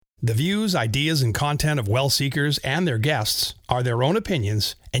The views, ideas, and content of Well Seekers and their guests are their own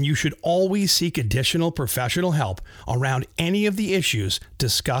opinions, and you should always seek additional professional help around any of the issues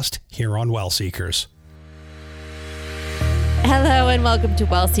discussed here on Well Seekers. Hello and welcome to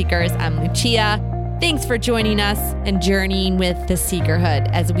Well Seekers. I'm Lucia. Thanks for joining us and journeying with the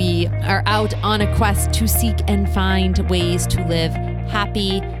Seekerhood as we are out on a quest to seek and find ways to live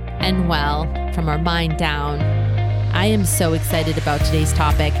happy and well from our mind down. I am so excited about today's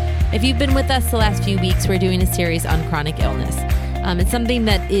topic. If you've been with us the last few weeks, we're doing a series on chronic illness. It's something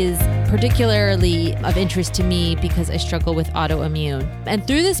that is particularly of interest to me because I struggle with autoimmune. And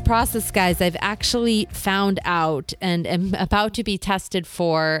through this process, guys, I've actually found out and am about to be tested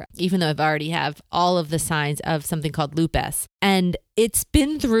for, even though I've already have all of the signs of something called lupus. And it's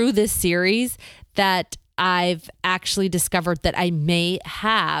been through this series that I've actually discovered that I may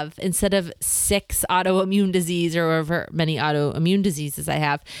have, instead of 6 autoimmune disease or however many autoimmune diseases I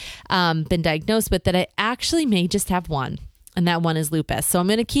have been diagnosed with, that I actually may just have one. And that one is lupus. So I'm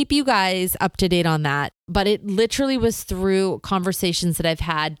going to keep you guys up to date on that. But it literally was through conversations that I've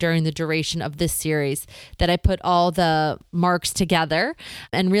had during the duration of this series that I put all the marks together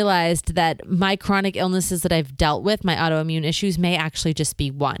and realized that my chronic illnesses that I've dealt with, my autoimmune issues, may actually just be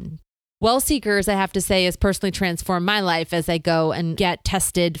one. Well Seekers, I have to say, has personally transformed my life as I go and get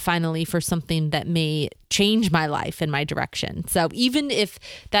tested finally for something that may change my life in my direction. So even if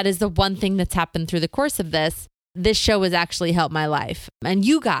that is the one thing that's happened through the course of this show has actually helped my life. And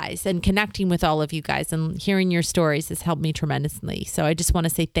you guys, and connecting with all of you guys and hearing your stories has helped me tremendously. So I just want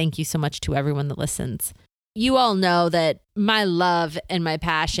to say thank you so much to everyone that listens. You all know that my love and my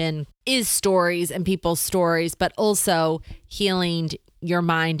passion is stories and people's stories, but also healing your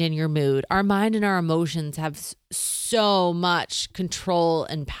mind and your mood. Our mind and our emotions have so much control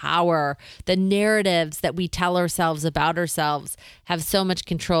and power. The narratives that we tell ourselves about ourselves have so much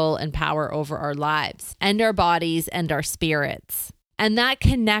control and power over our lives and our bodies and our spirits. And that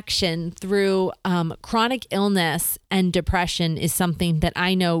connection through chronic illness and depression is something that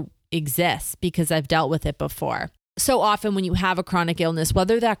I know exists because I've dealt with it before. So often when you have a chronic illness,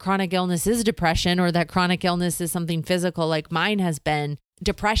 whether that chronic illness is depression or that chronic illness is something physical like mine has been,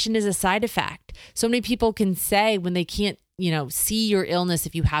 depression is a side effect. So many people can say when they can't, see your illness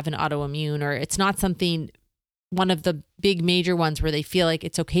if you have an autoimmune, or it's not something, one of the big major ones where they feel like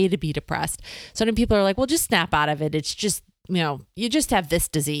it's okay to be depressed. So many people are like, well, just snap out of it. It's just, you just have this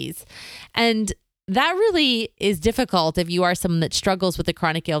disease. And that really is difficult if you are someone that struggles with a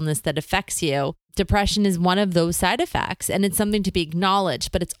chronic illness that affects you. Depression is one of those side effects, and it's something to be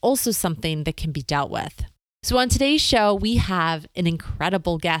acknowledged, but it's also something that can be dealt with. So on today's show, we have an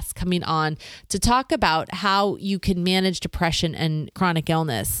incredible guest coming on to talk about how you can manage depression and chronic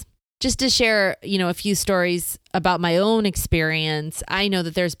illness. Just to share, a few stories about my own experience, I know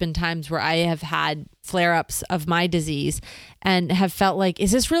that there's been times where I have had flare-ups of my disease and have felt like,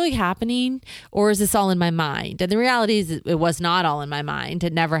 is this really happening or is this all in my mind? And the reality is it was not all in my mind.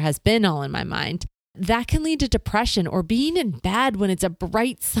 It never has been all in my mind. That can lead to depression or being in bed when it's a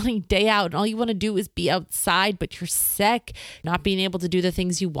bright, sunny day out and all you want to do is be outside, but you're sick. Not being able to do the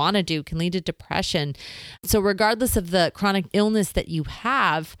things you want to do can lead to depression. So regardless of the chronic illness that you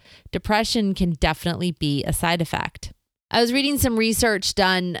have, depression can definitely be a side effect. I was reading some research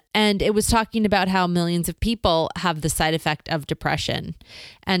done and it was talking about how millions of people have the side effect of depression.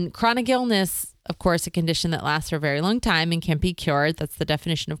 And chronic illness, of course, a condition that lasts for a very long time and can't be cured. That's the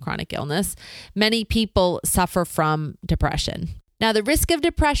definition of chronic illness. Many people suffer from depression. Now, the risk of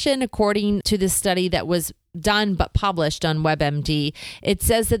depression, according to this study that was done but published on WebMD, it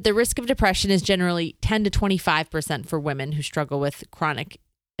says that the risk of depression is generally 10 to 25% for women who struggle with chronic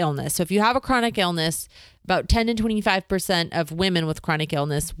illness. So if you have a chronic illness, about 10 to 25% of women with chronic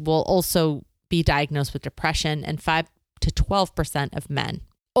illness will also be diagnosed with depression, and 5 to 12% of men.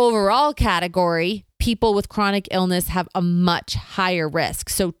 Overall category, people with chronic illness have a much higher risk.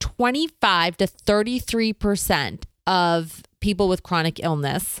 So 25 to 33% of people with chronic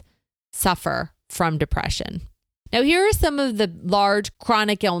illness suffer from depression. Now, here are some of the large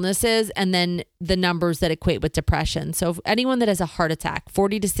chronic illnesses and then the numbers that equate with depression. So anyone that has a heart attack,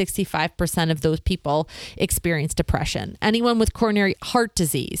 40 to 65% of those people experience depression. Anyone with coronary heart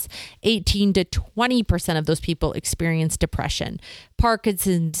disease, 18 to 20% of those people experience depression.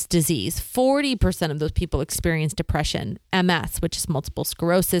 Parkinson's disease, 40% of those people experience depression. MS, which is multiple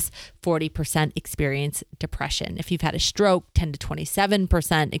sclerosis, 40% experience depression. If you've had a stroke, 10 to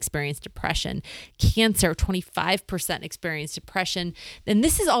 27% experience depression. Cancer, 25% experience depression. And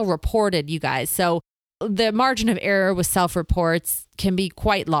this is all reported, you guys. So the margin of error with self-reports can be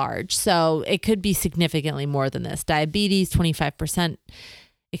quite large. So it could be significantly more than this. Diabetes, 25%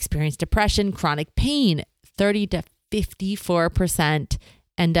 experience depression, chronic pain. 30 to 54%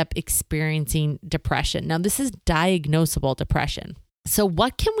 end up experiencing depression. Now, this is diagnosable depression. So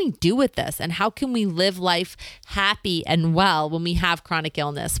what can we do with this, and how can we live life happy and well when we have chronic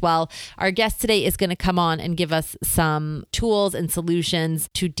illness? Well, our guest today is going to come on and give us some tools and solutions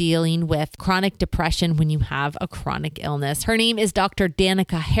to dealing with chronic depression when you have a chronic illness. Her name is Dr.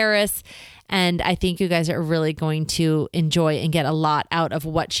 Danica Harris, and I think you guys are really going to enjoy and get a lot out of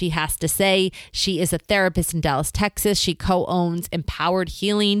what she has to say. She is a therapist in Dallas, Texas. She co-owns Empowered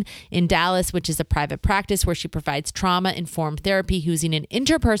Healing in Dallas, which is a private practice where she provides trauma-informed therapy using an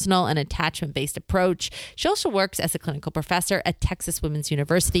interpersonal and attachment-based approach. She also works as a clinical professor at Texas Women's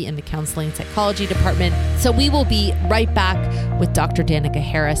University in the Counseling Psychology Department. So we will be right back with Dr. Danica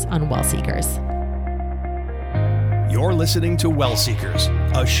Harris on Well Seekers. You're listening to Well Seekers,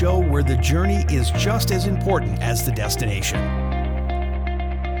 a show where the journey is just as important as the destination.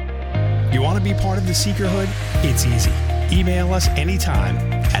 You want to be part of the Seekerhood? It's easy. Email us anytime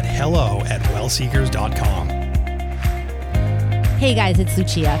at hello@wellseekers.com. Hey guys, it's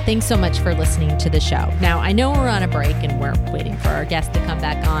Lucia. Thanks so much for listening to the show. Now, I know we're on a break and we're waiting for our guest to come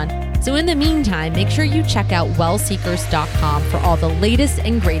back on. So in the meantime, make sure you check out wellseekers.com for all the latest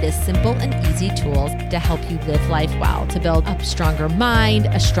and greatest simple and easy tools to help you live life well, to build a stronger mind,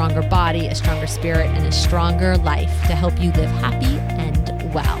 a stronger body, a stronger spirit, and a stronger life to help you live happy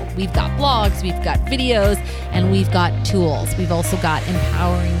and well. We've got blogs, we've got videos, and we've got tools. We've also got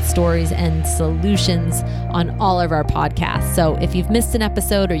empowering stories and solutions on all of our podcasts. So if you've missed an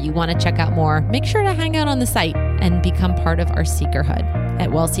episode or you want to check out more, make sure to hang out on the site and become part of our Seekerhood at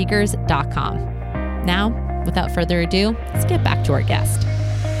wellseekers.com. Now, without further ado, let's get back to our guest.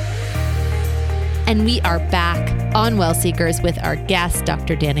 And we are back on Well Seekers with our guest,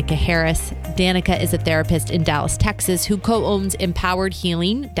 Dr. Danica Harris. Danica is a therapist in Dallas, Texas, who co-owns Empowered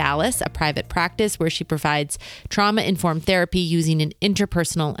Healing Dallas, a private practice where she provides trauma-informed therapy using an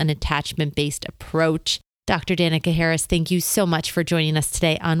interpersonal and attachment-based approach. Dr. Danica Harris, thank you so much for joining us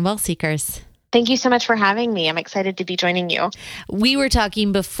today on Well Seekers. Thank you so much for having me. I'm excited to be joining you. We were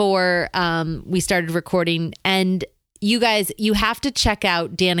talking before we started recording, and you guys, you have to check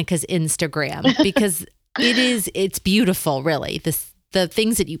out Danica's Instagram because it's beautiful, really. The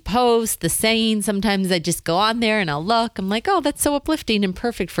things that you post, the saying, sometimes I just go on there and I'll look. I'm like, oh, that's so uplifting and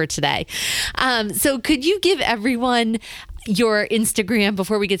perfect for today. So could you give everyone your Instagram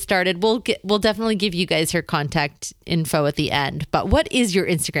before we get started? We'll definitely give you guys her contact info at the end. But what is your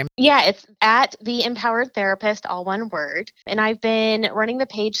Instagram? Yeah, it's at The Empowered Therapist, all one word. And I've been running the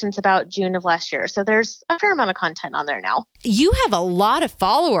page since about June of last year. So there's a fair amount of content on there now. You have a lot of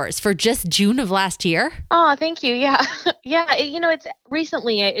followers for just June of last year. Oh, thank you. Yeah. Yeah. It's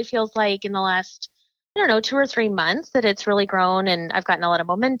recently, it feels like in the last, 2 or 3 months that it's really grown and I've gotten a lot of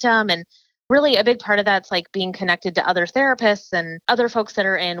momentum. And really a big part of that's like being connected to other therapists and other folks that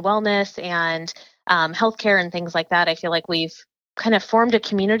are in wellness and healthcare and things like that. I feel like we've kind of formed a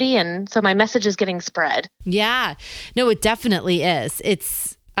community. And so my message is getting spread. Yeah, no, it definitely is.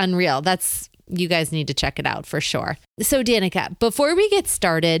 It's unreal. You guys need to check it out for sure. So Danica, before we get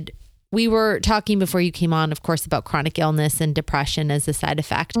started, we were talking before you came on, of course, about chronic illness and depression as a side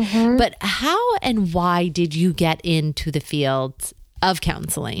effect. Mm-hmm. But how and why did you get into the field of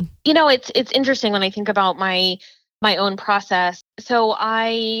counseling? It's interesting when I think about my own process. So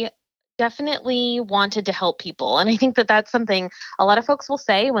I definitely wanted to help people. And I think that that's something a lot of folks will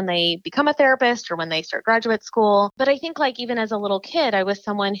say when they become a therapist or when they start graduate school. But I think like even as a little kid, I was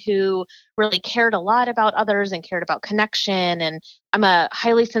someone who really cared a lot about others and cared about connection. And I'm a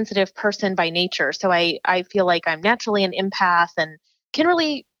highly sensitive person by nature. So I feel like I'm naturally an empath and can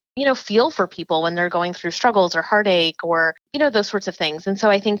really feel for people when they're going through struggles or heartache or, those sorts of things. And so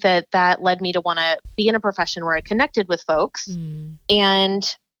I think that led me to want to be in a profession where I connected with folks.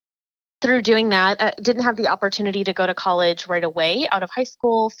 And through doing that, I didn't have the opportunity to go to college right away out of high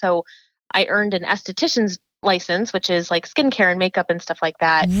school. So I earned an esthetician's license, which is like skincare and makeup and stuff like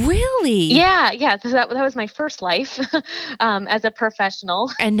that. Really? Yeah. So that was my first life as a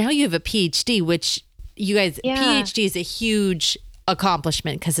professional. And now you have a PhD, which you guys, PhD is a huge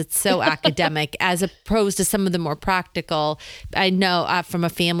accomplishment because it's so academic as opposed to some of the more practical. I know from a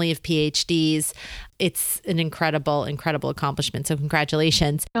family of PhDs, it's an incredible accomplishment. So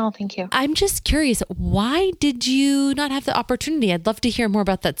congratulations. Oh, thank you. I'm just curious, why did you not have the opportunity? I'd love to hear more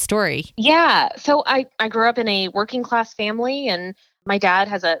about that story. Yeah. So I grew up in a working class family and my dad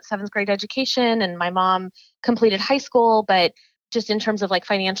has a 7th grade education and my mom completed high school. But just in terms of like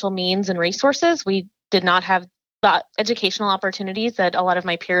financial means and resources, we did not have the educational opportunities that a lot of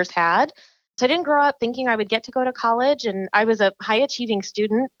my peers had. So I didn't grow up thinking I would get to go to college. And I was a high achieving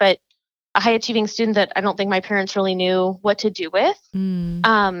student, but a high achieving student that I don't think my parents really knew what to do with.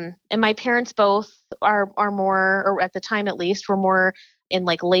 And my parents both are more, or at the time at least, were more in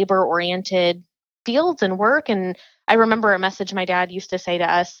like labor oriented fields and work. And I remember a message my dad used to say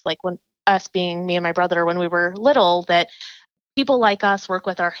to us, like when us being me and my brother when we were little, that people like us work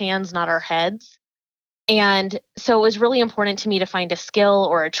with our hands, not our heads. And so it was really important to me to find a skill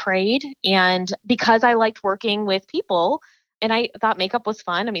or a trade. And because I liked working with people and I thought makeup was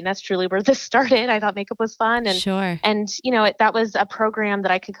fun. I mean, that's truly where this started. I thought makeup was fun. And, Sure. And that was a program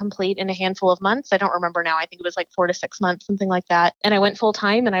that I could complete in a handful of months. I don't remember now. I think it was like 4 to 6 months, something like that. And I went full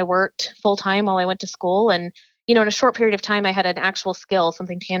time and I worked full time while I went to school. And in a short period of time, I had an actual skill,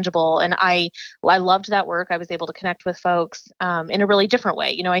 something tangible. And I loved that work. I was able to connect with folks in a really different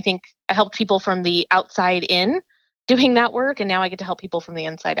way. I think I helped people from the outside in doing that work. And now I get to help people from the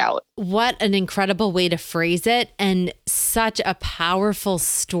inside out. What an incredible way to phrase it. And such a powerful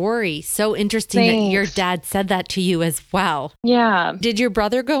story. So interesting that your dad said that to you as well. Yeah. Did your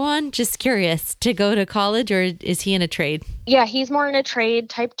brother go on, just curious, to go to college, or is he in a trade? Yeah, he's more in a trade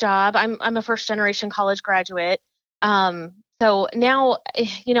type job. I'm a first generation college graduate. So now,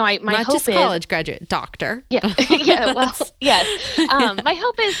 my Not hope just is college graduate, doctor. Yeah. Yeah. Well, yes. My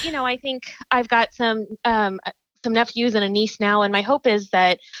hope is, I think I've got some nephews and a niece now. And my hope is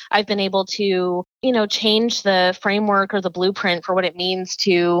that I've been able to, change the framework or the blueprint for what it means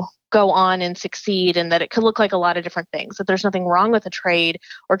to go on and succeed, and that it could look like a lot of different things, that there's nothing wrong with a trade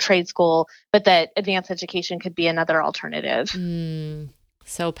or trade school, but that advanced education could be another alternative.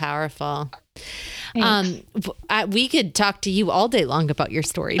 So powerful. We could talk to you all day long about your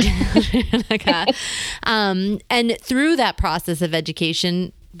story. And through that process of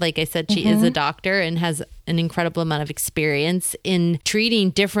education, like I said, she is a doctor and has an incredible amount of experience in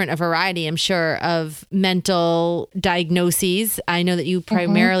treating a variety, I'm sure, of mental diagnoses. I know that you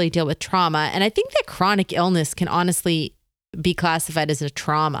primarily deal with trauma. And I think that chronic illness can honestly be classified as a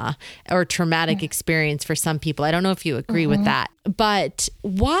trauma or traumatic experience for some people. I don't know if you agree with that. But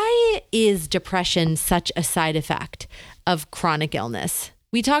why is depression such a side effect of chronic illness?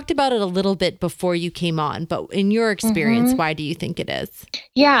 We talked about it a little bit before you came on, but in your experience, why do you think it is?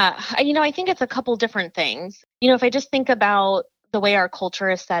 Yeah, I think it's a couple different things. If I just think about the way our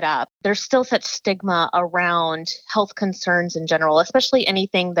culture is set up, there's still such stigma around health concerns in general, especially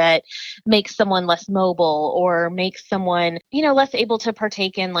anything that makes someone less mobile or makes someone, less able to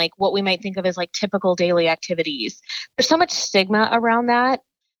partake in like what we might think of as like typical daily activities. There's so much stigma around that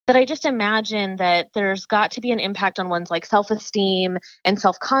I just imagine that there's got to be an impact on one's like self-esteem and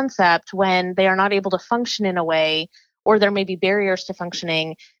self-concept when they are not able to function in a way, or there may be barriers to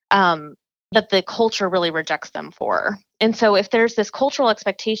functioning that the culture really rejects them for. And so if there's this cultural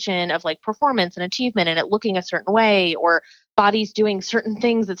expectation of like performance and achievement and it looking a certain way, or bodies doing certain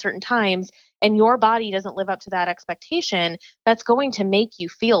things at certain times, and your body doesn't live up to that expectation, that's going to make you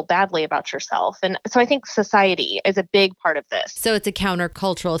feel badly about yourself. And so I think society is a big part of this. So it's a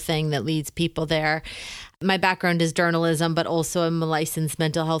countercultural thing that leads people there. My background is journalism, but also I'm a licensed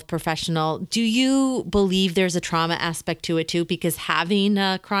mental health professional. Do you believe there's a trauma aspect to it too? Because having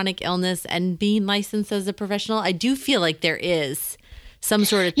a chronic illness and being licensed as a professional, I do feel like there is some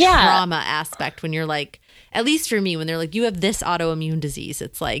sort of trauma aspect when you're like, at least for me, when they're like, you have this autoimmune disease,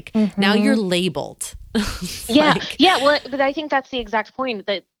 it's like, now you're labeled. Yeah. Well, but I think that's the exact point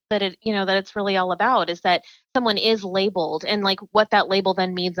that it's really all about, is that someone is labeled and like what that label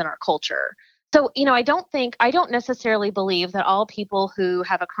then means in our culture. So, I don't necessarily believe that all people who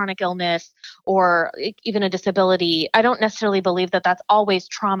have a chronic illness or even a disability, I don't necessarily believe that that's always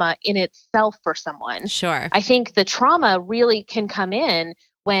trauma in itself for someone. Sure. I think the trauma really can come in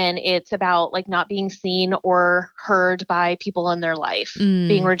when it's about like not being seen or heard by people in their life,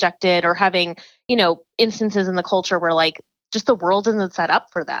 being rejected, or having, instances in the culture where like just the world isn't set up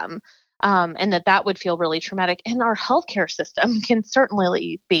for them. And that would feel really traumatic. And our healthcare system can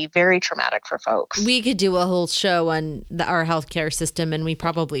certainly be very traumatic for folks. We could do a whole show on our healthcare system, and we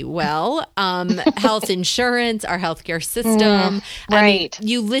probably will. Health insurance, our healthcare system. Right. I mean,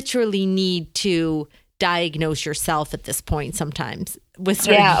 you literally need to diagnose yourself at this point sometimes with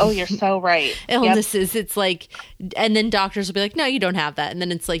certain you're so right. illnesses. Yep. It's like, and then doctors will be like, no, you don't have that. And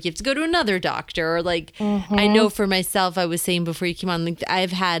then it's like, you have to go to another doctor, or like, I know for myself, I was saying before you came on, like,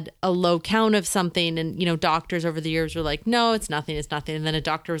 I've had a low count of something, and, doctors over the years were like, no, it's nothing. And then a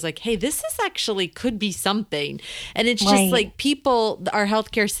doctor was like, hey, this is actually could be something. And it's just like people, our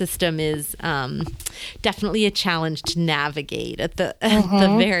healthcare system is definitely a challenge to navigate at the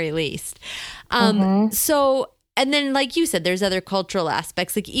very least. So And then, like you said, there's other cultural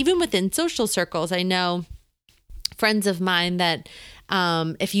aspects. Like even within social circles, I know friends of mine that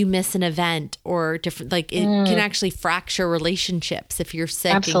if you miss an event or different, like it can actually fracture relationships if you're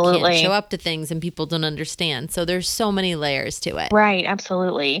sick Absolutely. and can't show up to things and people don't understand. So there's so many layers to it. Right.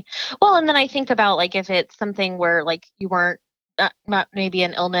 Absolutely. Well, and then I think about like if it's something where like you weren't not maybe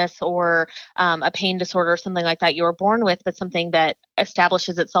an illness or a pain disorder or something like that you were born with, but something that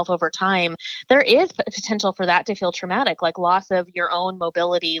establishes itself over time, there is potential for that to feel traumatic, like loss of your own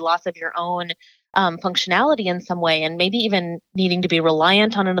mobility, loss of your own functionality in some way, and maybe even needing to be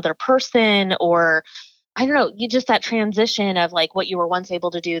reliant on another person, or I don't know, you just that transition of like what you were once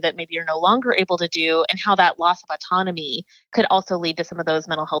able to do that maybe you're no longer able to do, and how that loss of autonomy could also lead to some of those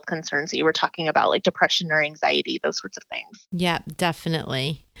mental health concerns that you were talking about, like depression or anxiety, those sorts of things. Yeah,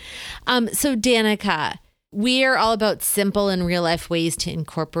 definitely. So Danica, we are all about simple and real life ways to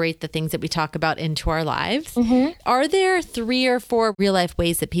incorporate the things that we talk about into our lives. Mm-hmm. Are there 3 or 4 real life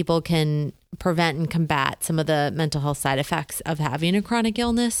ways that people can prevent and combat some of the mental health side effects of having a chronic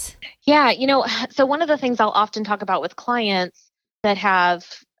illness? Yeah, so one of the things I'll often talk about with clients that have,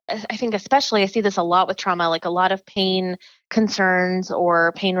 I think especially I see this a lot with trauma, like a lot of pain concerns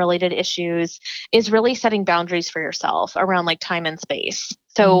or pain related issues, is really setting boundaries for yourself around like time and space.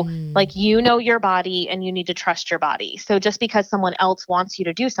 So like, your body and you need to trust your body. So just because someone else wants you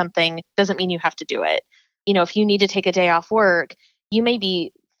to do something doesn't mean you have to do it. If you need to take a day off work, you may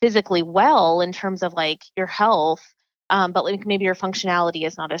be physically well in terms of like your health, but like maybe your functionality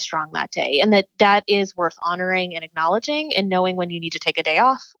is not as strong that day, and that is worth honoring and acknowledging, and knowing when you need to take a day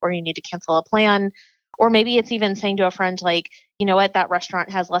off or you need to cancel a plan, or maybe it's even saying to a friend like, you know what, that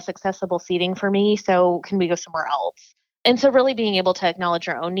restaurant has less accessible seating for me, so can we go somewhere else? And so really being able to acknowledge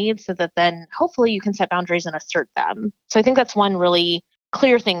your own needs so that then hopefully you can set boundaries and assert them. So I think that's one really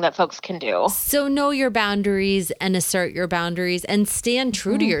clear thing that folks can do. So know your boundaries and assert your boundaries and stand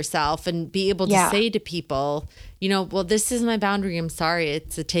true to yourself and be able to say to people, well, this is my boundary. I'm sorry.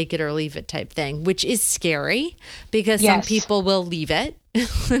 It's a take it or leave it type thing, which is scary because some people will leave it.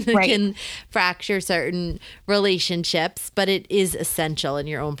 It can fracture certain relationships, but it is essential in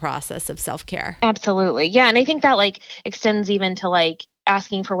your own process of self-care. Absolutely. Yeah. And I think that like extends even to like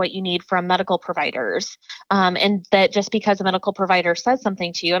asking for what you need from medical providers. And that just because a medical provider says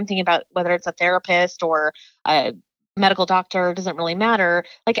something to you, I'm thinking about whether it's a therapist or a medical doctor, doesn't really matter,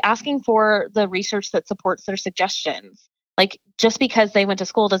 like asking for the research that supports their suggestions. Like just because they went to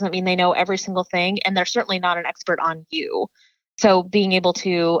school doesn't mean they know every single thing, and they're certainly not an expert on you. So being able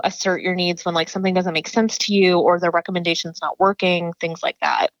to assert your needs when like something doesn't make sense to you or the recommendation's not working, things like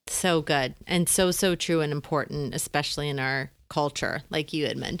that. So good. And so true and important, especially in our culture, like you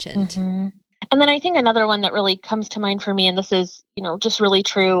had mentioned. Mm-hmm. And then I think another one that really comes to mind for me, and this is, just really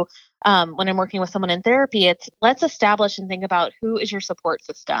true when I'm working with someone in therapy, it's let's establish and think about who is your support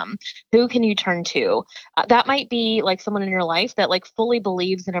system. Who can you turn to? That might be like someone in your life that like fully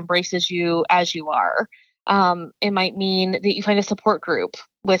believes and embraces you as you are. It might mean that you find a support group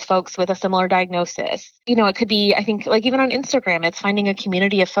with folks with a similar diagnosis. It could be, I think, like even on Instagram, it's finding a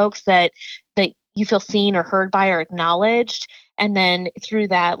community of folks that you feel seen or heard by or acknowledged. And then through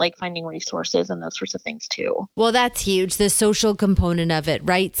that, like finding resources and those sorts of things too. Well, that's huge. The social component of it,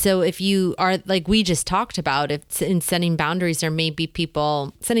 right? So if you are, like we just talked about, if in setting boundaries, there may be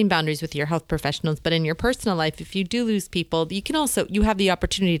people setting boundaries with your health professionals, but in your personal life, if you do lose people, you have the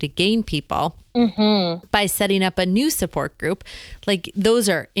opportunity to gain people by setting up a new support group. Like those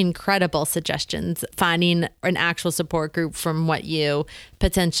are incredible suggestions, finding an actual support group from what you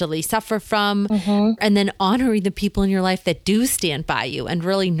potentially suffer from, and then honoring the people in your life that do stand by you and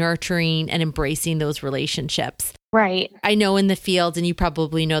really nurturing and embracing those relationships. Right. I know in the field, and you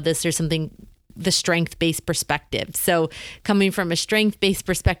probably know this, there's the strength-based perspective. So coming from a strength-based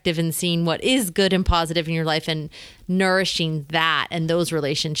perspective and seeing what is good and positive in your life and nourishing that and those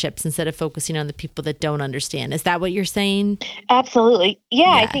relationships instead of focusing on the people that don't understand. Is that what you're saying? Absolutely.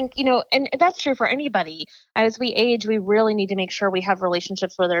 Yeah. I think, and that's true for anybody. As we age, we really need to make sure we have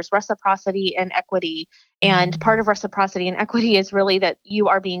relationships where there's reciprocity and equity. And part of reciprocity and equity is really that you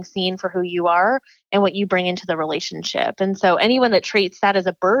are being seen for who you are and what you bring into the relationship. And so anyone that treats that as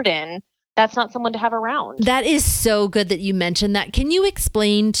a burden, that's not someone to have around. That is so good that you mentioned that. Can you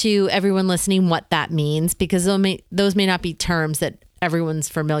explain to everyone listening what that means? Because those may not be terms that everyone's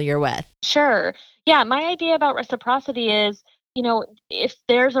familiar with. Sure. Yeah. My idea about reciprocity is, if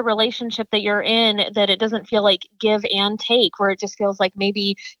there's a relationship that you're in that it doesn't feel like give and take, where it just feels like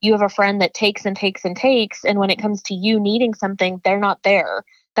maybe you have a friend that takes and takes and takes, and when it comes to you needing something, they're not there.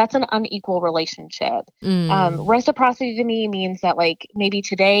 that's an unequal relationship. Reciprocity to me means that like maybe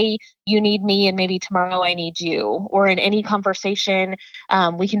today you need me and maybe tomorrow I need you, or in any conversation,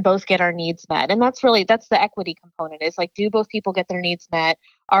 we can both get our needs met. And that's the equity component, is like, do both people get their needs met?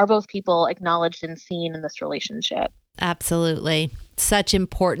 Are both people acknowledged and seen in this relationship? Absolutely. Such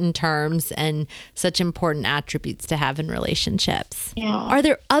important terms and such important attributes to have in relationships. Yeah. Are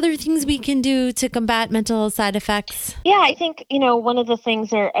there other things we can do to combat mental health side effects? Yeah, I think, one of the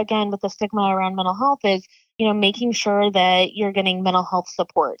things are, again, with the stigma around mental health is, making sure that you're getting mental health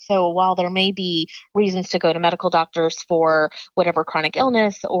support. So while there may be reasons to go to medical doctors for whatever chronic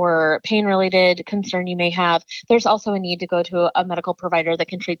illness or pain-related concern you may have, there's also a need to go to a medical provider that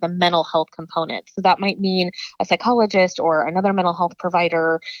can treat the mental health component. So that might mean a psychologist or another mental health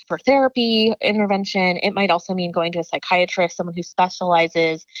provider for therapy intervention. It might also mean going to a psychiatrist, someone who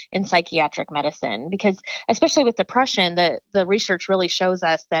specializes in psychiatric medicine, because especially with depression, the research really shows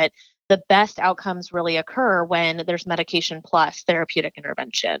us that the best outcomes really occur when there's medication plus therapeutic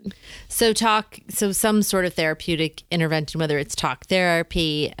intervention. So some sort of therapeutic intervention, whether it's talk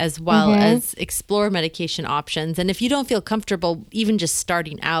therapy, as well as explore medication options. And if you don't feel comfortable even just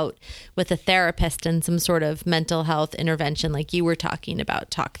starting out with a therapist and some sort of mental health intervention, like you were talking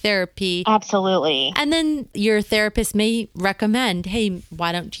about, talk therapy. Absolutely. And then your therapist may recommend, hey,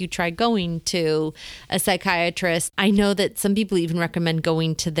 why don't you try going to a psychiatrist? I know that some people even recommend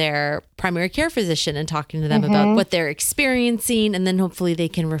going to their primary care physician and talking to them about what they're experiencing. And then hopefully they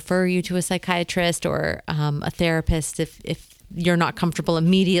can refer you to a psychiatrist or a therapist if you're not comfortable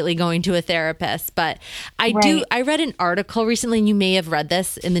immediately going to a therapist. But I read an article recently, and you may have read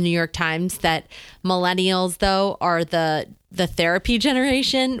this in the New York Times, that millennials, though, are the therapy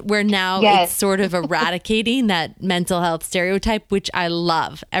generation, where now it's sort of eradicating that mental health stereotype, which I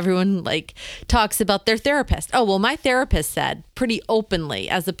love. Everyone talks about their therapist. Oh, well, my therapist said, pretty openly,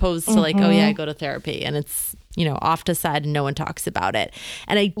 as opposed to oh yeah, I go to therapy, and it's, off to the side and no one talks about it.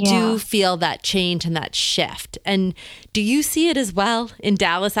 And I do feel that change and that shift. And do you see it as well in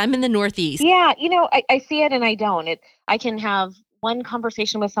Dallas? I'm in the Northeast. Yeah, I see it and I don't. I can have one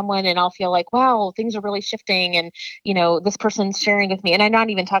conversation with someone and I'll feel like, wow, things are really shifting. And, this person's sharing with me. And I'm not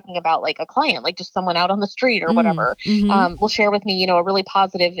even talking about like a client, like just someone out on the street or whatever, will share with me, a really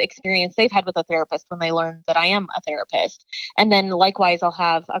positive experience they've had with a therapist when they learn that I am a therapist. And then likewise, I'll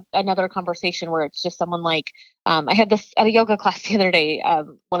have another conversation where it's just someone like, I had this at a yoga class the other day.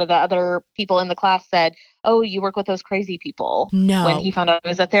 One of the other people in the class said, oh, you work with those crazy people. No. When he found out I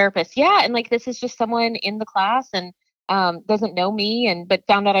was a therapist. Yeah. And this is just someone in the class and doesn't know me but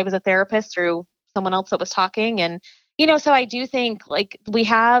found out I was a therapist through someone else that was talking. And, so I do think we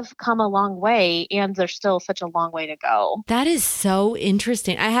have come a long way and there's still such a long way to go. That is so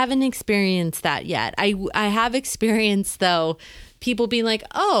interesting. I haven't experienced that yet. I have experienced, though, people being like,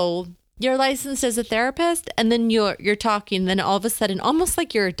 oh, you're licensed as a therapist, and then you're talking, and then all of a sudden, almost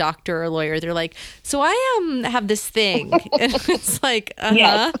like you're a doctor or a lawyer, they're like, so I have this thing. And it's like,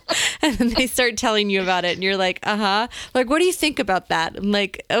 Yes. And then they start telling you about it, and you're like, like, what do you think about that? I'm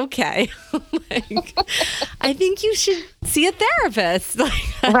like, okay. I think you should see a therapist.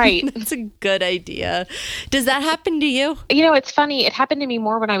 Right. That's a good idea. Does that happen to you? It's funny. It happened to me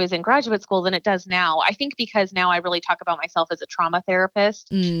more when I was in graduate school than it does now. I think because now I really talk about myself as a trauma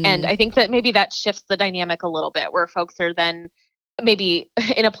therapist. And I think that maybe that shifts the dynamic a little bit, where folks are then maybe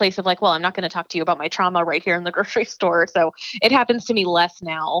in a place of like, well, I'm not going to talk to you about my trauma right here in the grocery store. So it happens to me less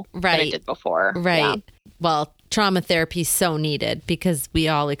now than it did before. Right. Yeah. Well, trauma therapy is so needed because we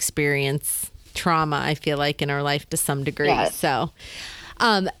all experience trauma, I feel like, in our life to some degree. Yes. So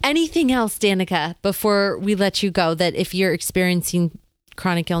anything else, Danica, before we let you go, that if you're experiencing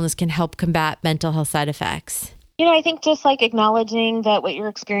chronic illness can help combat mental health side effects? I think just acknowledging that what you're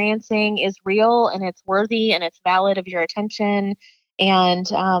experiencing is real and it's worthy and it's valid of your attention, and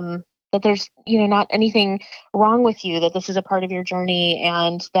that there's, not anything wrong with you, that this is a part of your journey,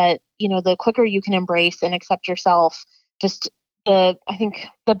 and that, the quicker you can embrace and accept yourself, I think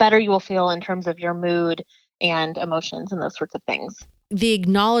the better you will feel in terms of your mood and emotions and those sorts of things. The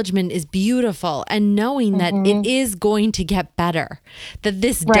acknowledgement is beautiful, and knowing that it is going to get better, that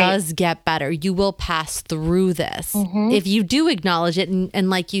this does get better. You will pass through this. If you do acknowledge it, and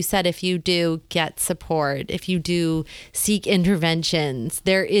like you said, if you do get support, if you do seek interventions,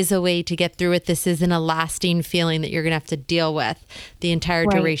 there is a way to get through it. This isn't a lasting feeling that you're going to have to deal with the entire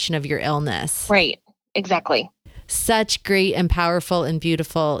duration of your illness. Right. Exactly. Such great and powerful and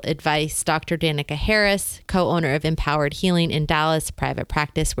beautiful advice. Dr. Danica Harris, co-owner of Empowered Healing in Dallas, a private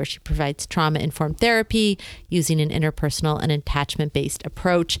practice where she provides trauma-informed therapy using an interpersonal and attachment-based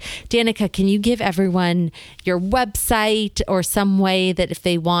approach. Danica, can you give everyone your website or some way that if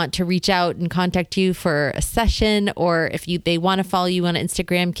they want to reach out and contact you for a session, or if they want to follow you on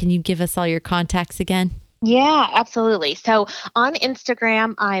Instagram, can you give us all your contacts again? Yeah, absolutely. So on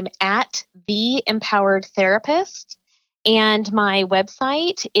Instagram, I'm at The Empowered Therapist, and my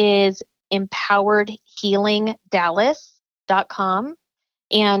website is empoweredhealingdallas.com.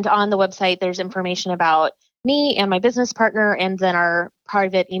 And on the website, there's information about me and my business partner, and then our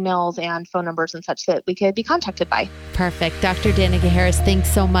private emails and phone numbers and such that we could be contacted by. Perfect. Dr. Danica Harris,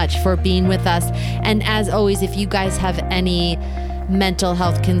 thanks so much for being with us. And as always, if you guys have any mental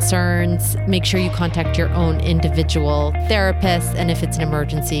health concerns, make sure you contact your own individual therapist. And if it's an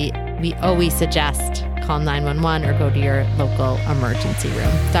emergency, we always suggest call 911 or go to your local emergency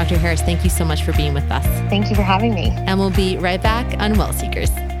room. Dr. Harris, thank you so much for being with us. Thank you for having me. And we'll be right back on Well Seekers.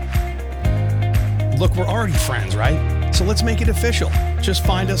 Look, we're already friends, right? So let's make it official. Just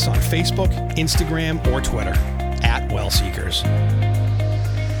find us on Facebook, Instagram, or Twitter at Well Seekers.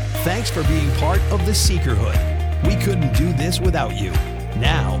 Thanks for being part of the Seekerhood. We couldn't do this without you.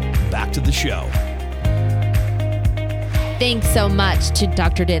 Now, back to the show. Thanks so much to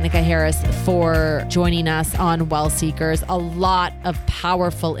Dr. Danica Harris for joining us on Well Seekers. A lot of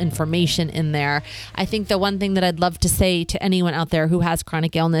powerful information in there. I think the one thing that I'd love to say to anyone out there who has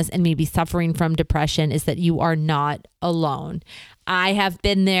chronic illness and maybe suffering from depression is that you are not alone. I have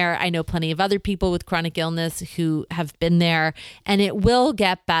been there. I know plenty of other people with chronic illness who have been there, and it will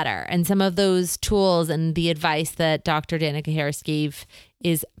get better. And some of those tools and the advice that Dr. Danica Harris gave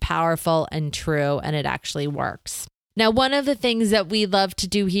is powerful and true, and it actually works. Now, one of the things that we love to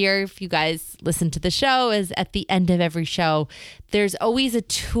do here, if you guys listen to the show, is at the end of every show, there's always a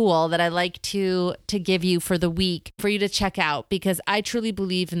tool that I like to give you for the week for you to check out, because I truly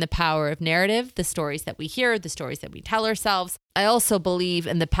believe in the power of narrative, the stories that we hear, the stories that we tell ourselves. I also believe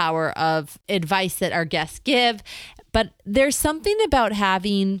in the power of advice that our guests give, but there's something about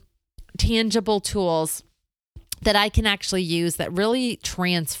having tangible tools that I can actually use that really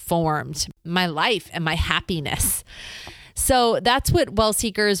transformed my life and my happiness. So that's what Well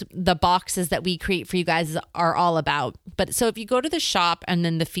Seekers, the boxes that we create for you guys, are all about. But so if you go to the shop and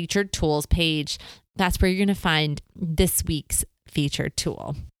then the featured tools page, that's where you're going to find this week's featured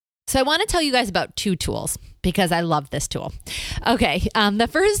tool. So I want to tell you guys about two tools because I love this tool. Okay. The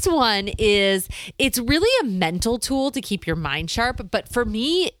first one is, it's really a mental tool to keep your mind sharp. But for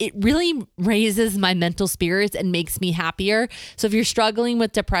me, it really raises my mental spirits and makes me happier. So if you're struggling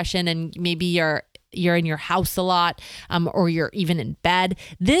with depression and maybe you're in your house a lot, or you're even in bed,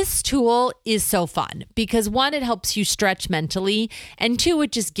 this tool is so fun because one, it helps you stretch mentally, and two,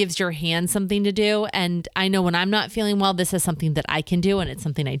 it just gives your hands something to do. And I know when I'm not feeling well, this is something that I can do, and it's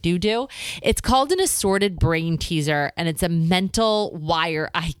something I do. It's called an assorted brain teaser, and it's a mental wire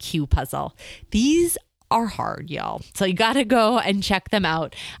IQ puzzle. These are hard, y'all. So you got to go and check them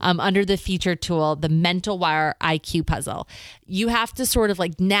out under the featured tool, the Mental Wire IQ puzzle. You have to sort of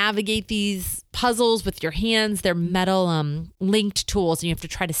like navigate these puzzles with your hands. They're metal linked tools, and you have to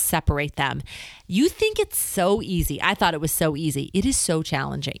try to separate them. You think it's so easy. I thought it was so easy. It is so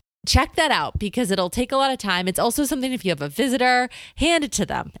challenging. Check that out because it'll take a lot of time. It's also something, if you have a visitor, hand it to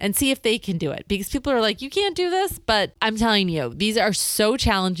them and see if they can do it, because people are like, you can't do this. But I'm telling you, these are so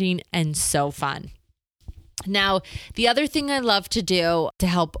challenging and so fun. Now, the other thing I love to do to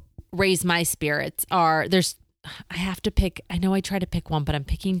help raise my spirits I know I try to pick one, but I'm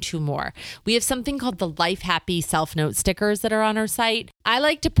picking two more. We have something called the Life Happy self-note stickers that are on our site. I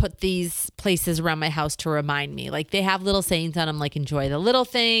like to put these places around my house to remind me. Like, they have little sayings on them, like enjoy the little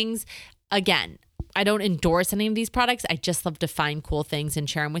things. Again, I don't endorse any of these products. I just love to find cool things and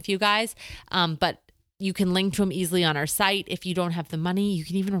share them with you guys. But you can link to them easily on our site. If you don't have the money, you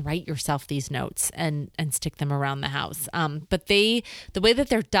can even write yourself these notes and stick them around the house. But the way that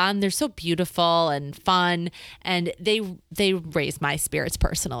they're done, they're so beautiful and fun, and they raise my spirits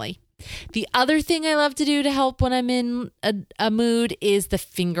personally. The other thing I love to do to help when I'm in a mood is the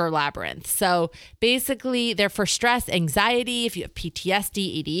finger labyrinth. So basically, they're for stress, anxiety. If you have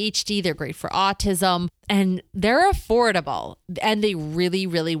PTSD, ADHD, they're great for autism, and they're affordable, and they really,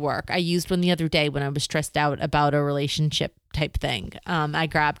 really work. I used one the other day when I was stressed out about a relationship type thing. I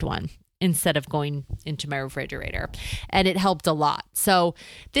grabbed one instead of going into my refrigerator, and it helped a lot. So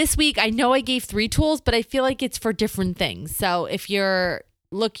this week, I know I gave 3 tools, but I feel like it's for different things. So if you're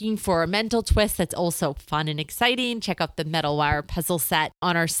looking for a mental twist that's also fun and exciting, check out the Metal Wire puzzle set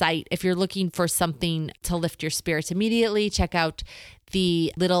on our site. If you're looking for something to lift your spirits immediately, check out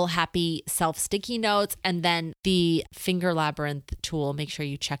the Little Happy Self sticky notes and then the Finger Labyrinth tool. Make sure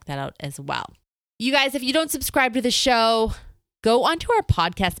you check that out as well. You guys, if you don't subscribe to the show, go onto our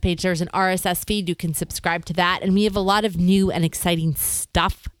podcast page. There's an RSS feed. You can subscribe to that. And we have a lot of new and exciting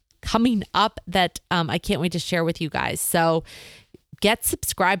stuff coming up that I can't wait to share with you guys. So get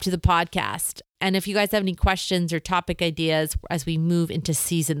subscribed to the podcast. And if you guys have any questions or topic ideas as we move into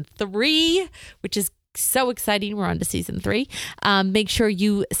season 3, which is so exciting, we're on to season 3, make sure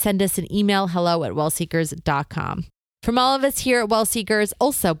you send us an email, hello@wellseekers.com. From all of us here at Wellseekers,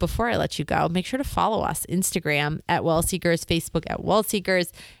 also, before I let you go, make sure to follow us, Instagram at Wellseekers, Facebook at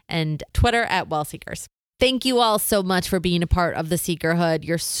Wellseekers, and Twitter at Wellseekers. Thank you all so much for being a part of the Seekerhood.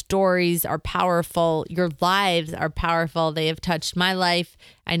 Your stories are powerful. Your lives are powerful. They have touched my life.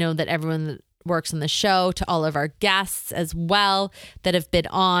 I know that everyone that works on the show, to all of our guests as well that have been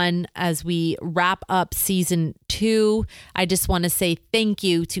on as we wrap up season 2. I just want to say thank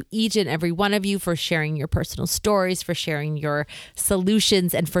you to each and every one of you for sharing your personal stories, for sharing your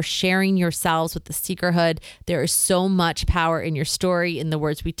solutions, and for sharing yourselves with the Seekerhood. There is so much power in your story, in the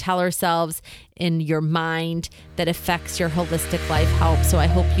words we tell ourselves, in your mind that affects your holistic life help. So I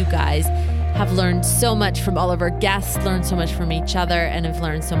hope you guys have learned so much from all of our guests, learned so much from each other, and have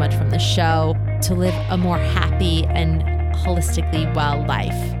learned so much from the show to live a more happy and holistically well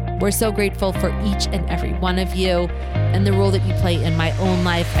life. We're so grateful for each and every one of you and the role that you play in my own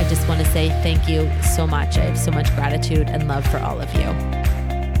life. I just want to say thank you so much. I have so much gratitude and love for all of you.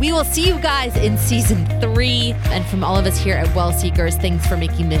 We will see you guys in season 3. And from all of us here at Well Seekers, thanks for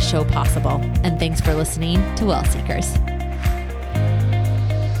making this show possible. And thanks for listening to Well Seekers.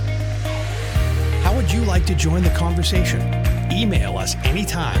 How would you like to join the conversation? Email us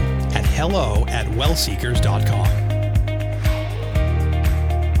anytime at hello@wellseekers.com.